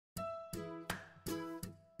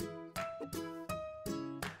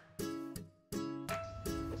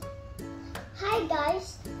Hi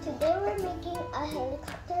guys, today we're making a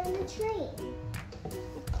helicopter and a train.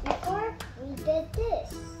 Before we did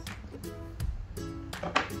this.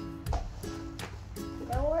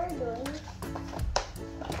 Now we're doing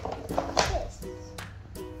this.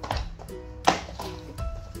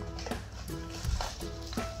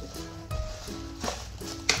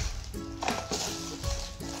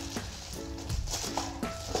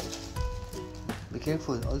 Be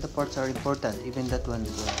careful, all the parts are important, even that one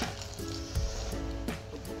as well.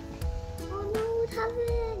 Oh no, what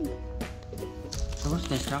happened? So what's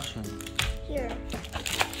the instruction? Here.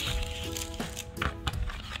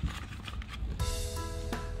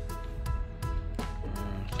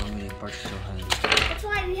 So many parts, Johan. That's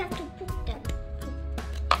why we have to put them.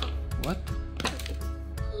 What?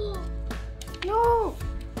 No!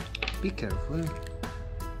 Be careful.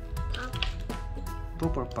 Pop,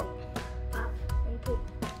 Poop or pop? pop, and poop.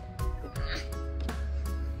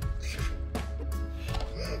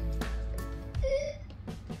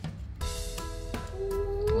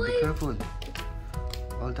 Be careful.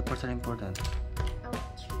 All the parts are important.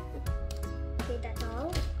 Ouch. Okay, that's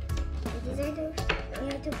all. These are the. We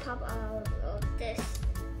have to pop out of this.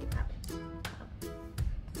 Pop, pop.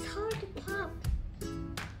 It's hard to pop.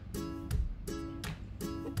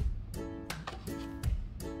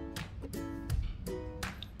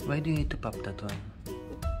 Why do you need to pop that one?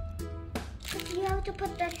 But you have to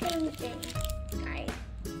put the same thing. Right.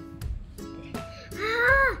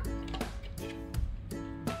 Ah!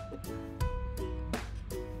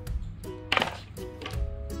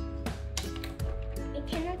 I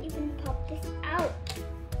cannot even pop this out.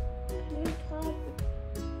 Can you pop?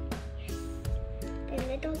 Yes. The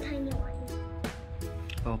little tiny one.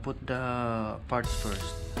 Oh, put the parts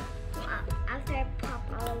first. After I pop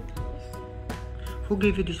all of these. Who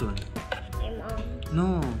gave you this one? My mom.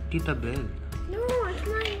 No, Tita Belle. No, it's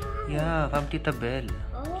my mom. Yeah, from Tita Belle.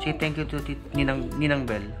 Oh. Say thank you to Ninang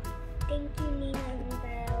Belle. Thank you, Nina and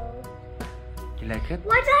Belle. You like it?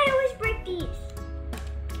 Why do I always break these?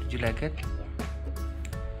 Did you like it?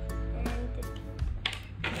 And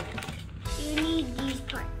you need these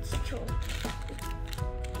parts too.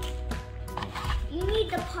 You need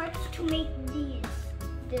the parts to make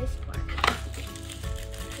this part.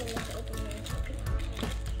 So let's open it and talk about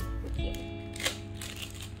it.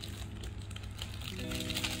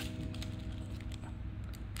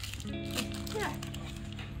 Yeah.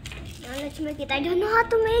 Now let's make it. I don't know how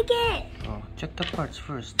to make it. Oh, check the parts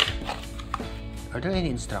first. Are there any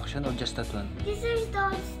instruction or just that one? This is the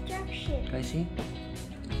instruction. Can I see?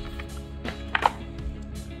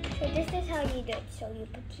 So this is how you do it. So you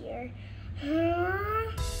put here.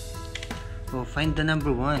 Oh, find the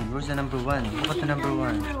number one. Where's the number one? Look at the number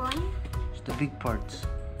one. Number one. It's the big parts.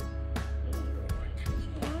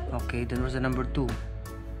 Okay, then where's the number two?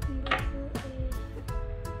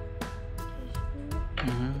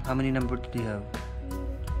 How many number two do you have?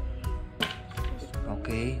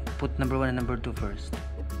 Okay, put number one and number two first.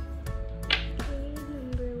 Okay,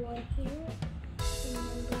 number one here, and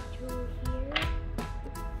number two here,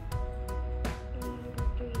 and number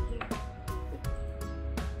three here.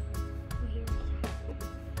 And here's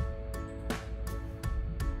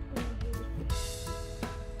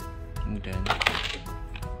And then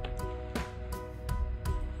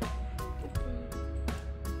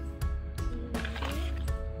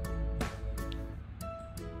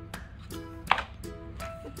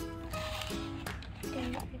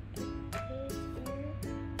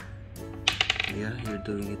yeah, you're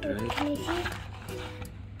doing it right. Can you see?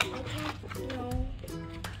 I can't, no.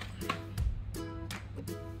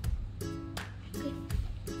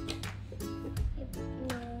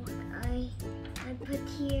 No, I put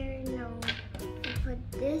here, no. I put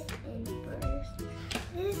this in first.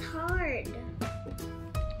 This is hard.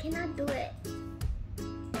 Cannot do it.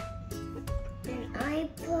 Then I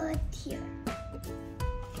put here.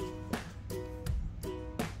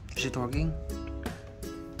 Is it working?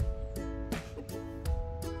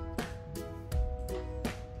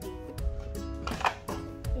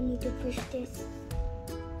 I need to push this.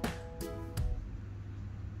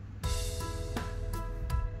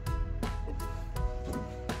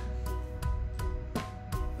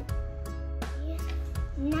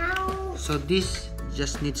 Now. So this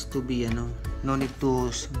just needs to be, no need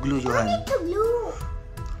to glue, No Johan. need to glue.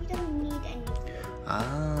 We don't need any glue.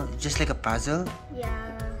 Ah, just like a puzzle? Yeah.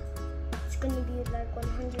 It's gonna be like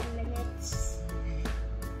 100 minutes.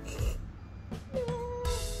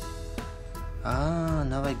 Ah,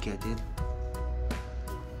 now I get it.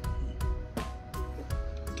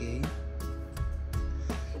 Okay.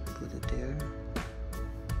 Put it there.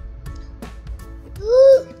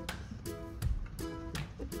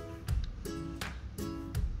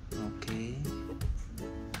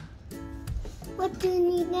 What do you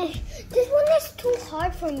need next? This one is too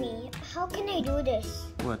hard for me. How can I do this?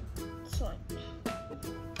 What? This one.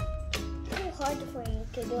 Too hard for you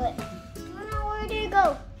to do it. Oh, where did it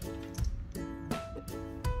go?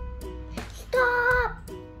 Stop!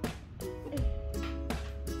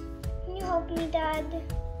 Can you help me, Dad?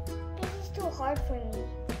 This is too hard for me.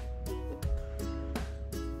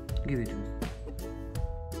 Give it to me.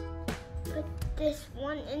 Put this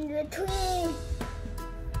one in between.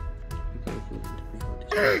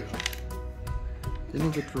 Be careful.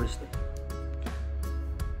 Remove it first.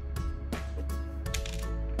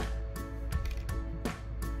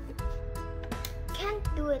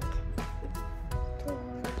 Can't do it. Too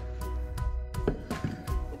hard.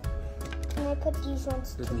 Can I put these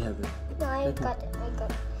ones Let too? me have it. No, I Let me- got it. I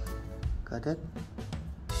got it. Got it?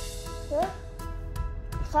 Here?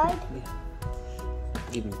 Side? Yeah.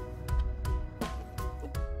 Give me.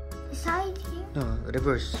 The side here? No,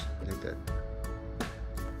 reverse. Like that.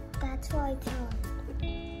 That's why it's hard.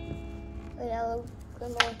 Wait, I'll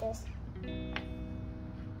remove this.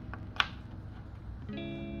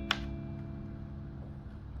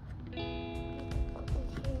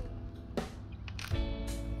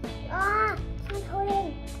 Ah! It's not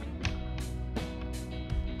holding.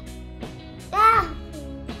 Ah!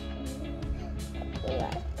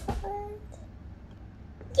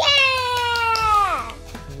 Yeah!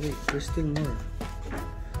 Wait, there's still more.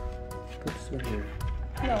 Put this one here.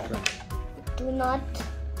 No, Front. do not.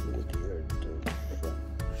 Put it here. The front.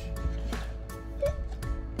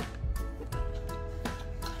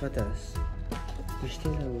 What else? We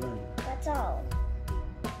still have one. That's all.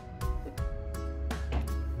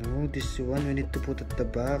 No, this one we need to put at the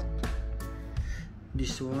back.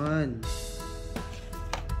 This one.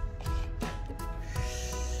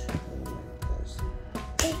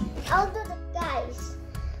 I'll do the guys.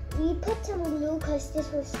 We put some glue because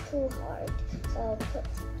this was too hard. So I'll put.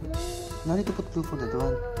 No need to put glue for that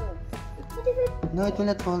one. What if it? No, it will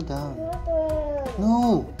not fall down. What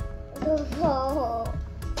No! the?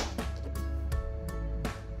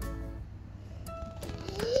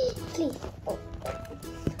 Please. Oh. I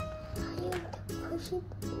have to push it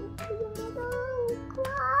into the middle.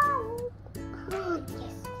 Come on.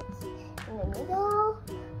 Yes. In the middle.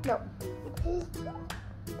 No. Please.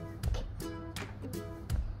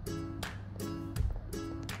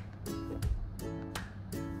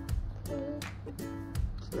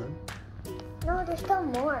 It's done. No, there's still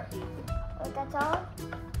more. Wait, that's all?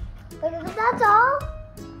 Wait, that's all?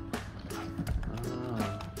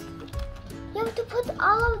 Ah. You have to put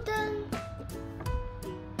all of them.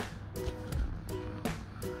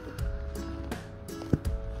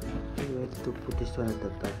 We have to put this one at the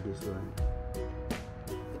top, this one.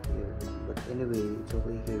 Here. But anyway, it's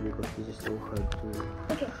okay here because this is so hard to...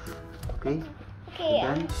 Okay. Okay? Okay,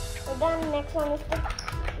 We're done? we're done. Next one is the...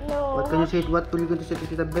 No. What can you say? What were you going to say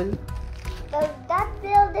to the bell? That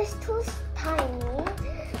build is too tiny,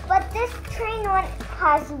 but this train one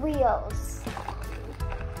has wheels.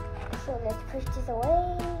 So let's push this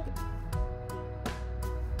away.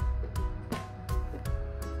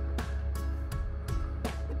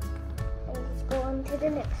 And let's go on to the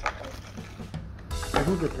next one.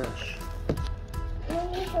 Remove the trash.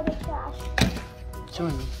 No need for the trash. It's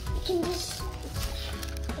on. You can just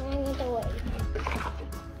hang it away. Okay,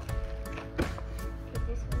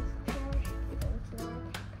 this one's trash. This one's not.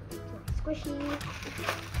 It's not squishy.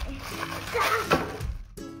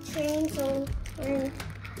 Train, so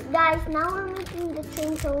guys, now we're making the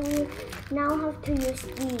train, so we now have to use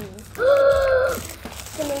these.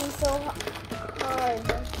 It's gonna be so hard.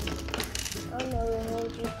 Oh no,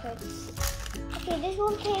 emoji cuts. Okay, this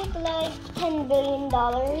will take like $10 billion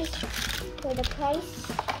for the price.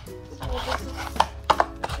 So this is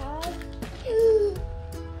hard.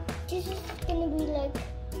 This is gonna be like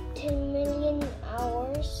 10 million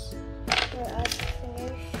hours for us to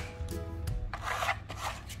finish.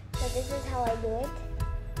 So this is how I do it.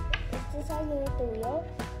 This is how you make the wheel.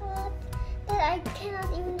 What? But I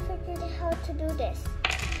cannot even figure out how to do this.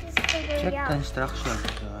 Just figure it Check out. the instructions,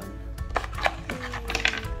 Johan.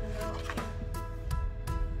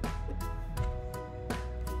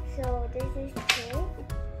 So this is 2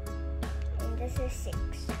 and this is 6.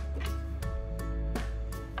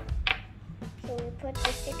 So we put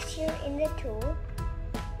the 6 here in the 2.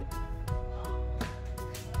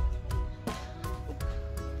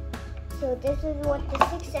 So this is what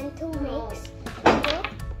the 6 and 2 makes. Okay.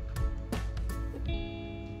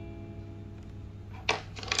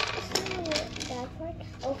 That part.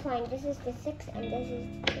 Oh fine, this is the 6 and this is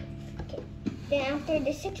the 2. Okay. Then after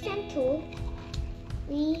the 6 and 2,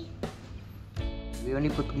 we We only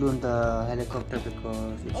put glue on the helicopter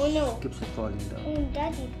because it keeps it falling down. Oh,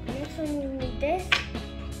 Daddy, next one we need this,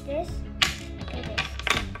 and this.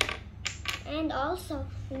 And also,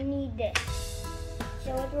 we need this.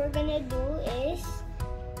 So what we're gonna do is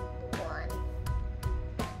 1,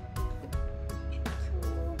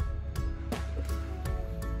 2,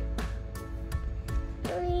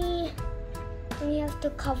 3. We have to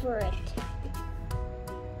cover it.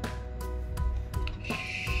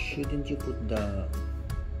 Shouldn't you put the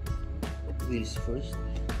wheels first?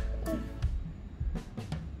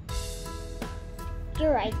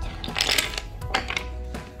 You're right.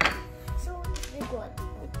 So big one.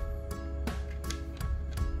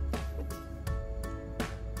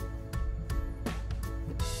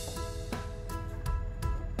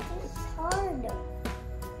 This is hard.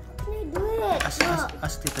 How can I do it?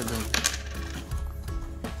 Ask Tita Bell.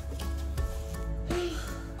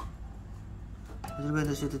 Ano ba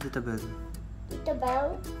ito si Tita Bell? Tita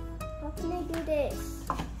Bell, how can I do this?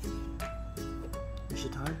 Is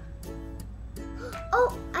it hard?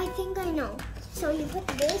 Oh, I think I know. So you put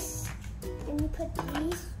this, and you put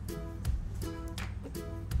these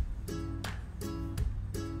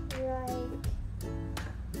right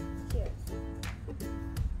here.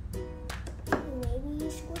 Maybe you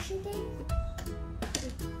squish it in.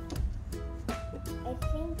 I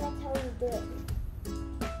think that's how you do it.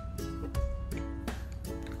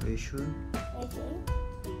 Are you sure? I think.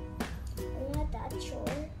 I'm not that sure.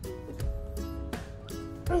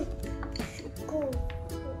 Go.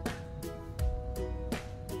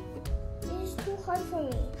 This is too hard for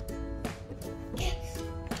me.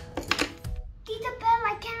 Tita Bell,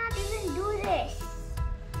 I cannot even do this.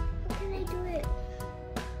 How can I do it?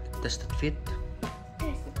 Does that fit?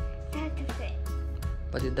 This has to fit.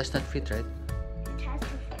 But it does not fit, right? It has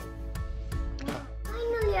to fit.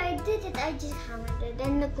 Finally, I did it. I just hammered it.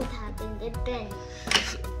 Then look what happened. It bent.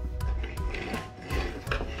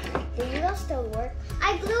 The wheel still work.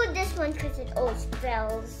 I glued this one because it always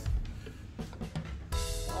fails.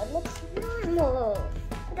 Oh, it looks normal.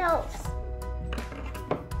 What else?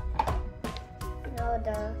 Now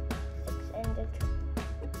the 6 and the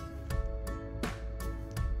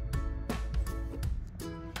 2.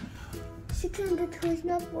 6 and the 2 is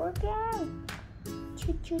not working.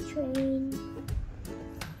 Choo-choo train.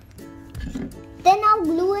 Then I'll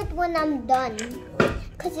glue it when I'm done.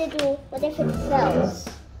 Cause it will. What if it fails?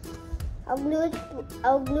 I'll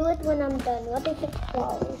glue it when I'm done. What if it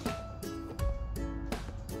falls?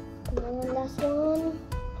 Come on, last one.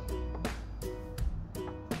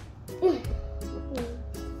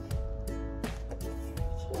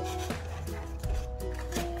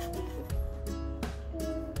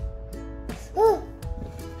 Oh,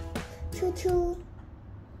 choo-choo.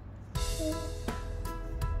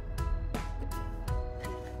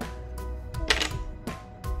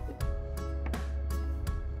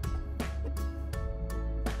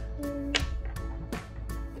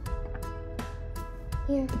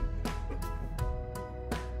 Here.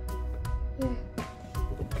 Here.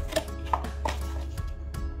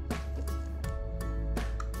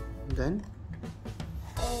 Then?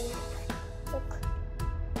 Oh, look.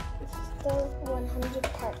 It's still 100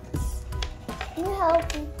 parts. Can you help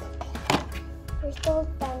me? There's still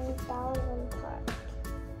 10,000 parts.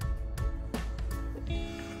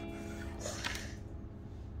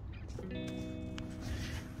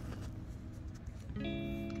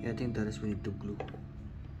 Yeah, I think that is we need to glue.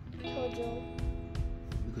 Told you.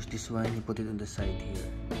 Because this one, you put it on the side here.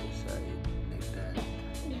 This side, like that.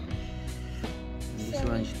 And this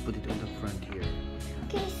one, you should put it on the front here.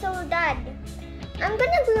 Okay, so Dad, I'm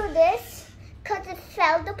gonna glue this because it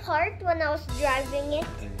fell apart when I was driving it.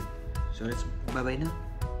 Okay. So let's bye-bye now.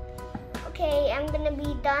 Okay, I'm gonna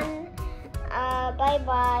be done.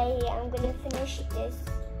 Bye-bye. I'm gonna finish this.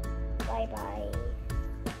 Bye-bye.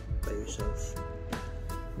 By yourself.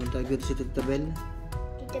 Want to agree si Tita Bell?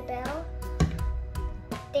 Tita Bell,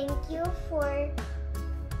 thank you for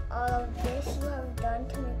all of this you have done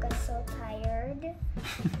to make us so tired.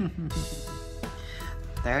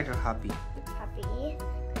 Tired or happy? Happy.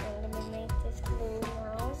 I'm gonna make this glue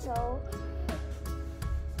now, so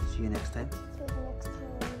See you next time. see you next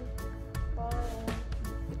time. Bye.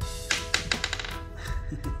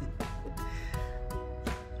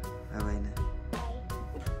 Bye-bye na. Bye.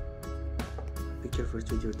 Picture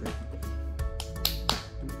first with your dad.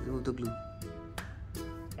 Remove the glue.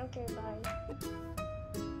 Okay, bye.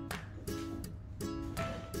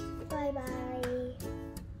 Bye-bye.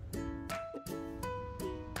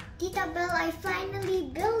 Tita Bell, I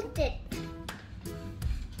finally built it.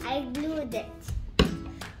 I glued it.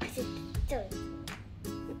 'Cause it's still.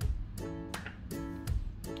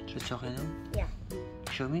 So it's okay now? Yeah.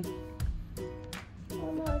 Show me.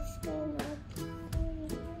 Oh no, it's still not.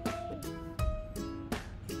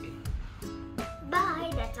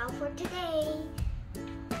 Bye, that's all for today.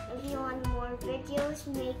 If you want more videos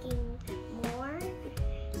making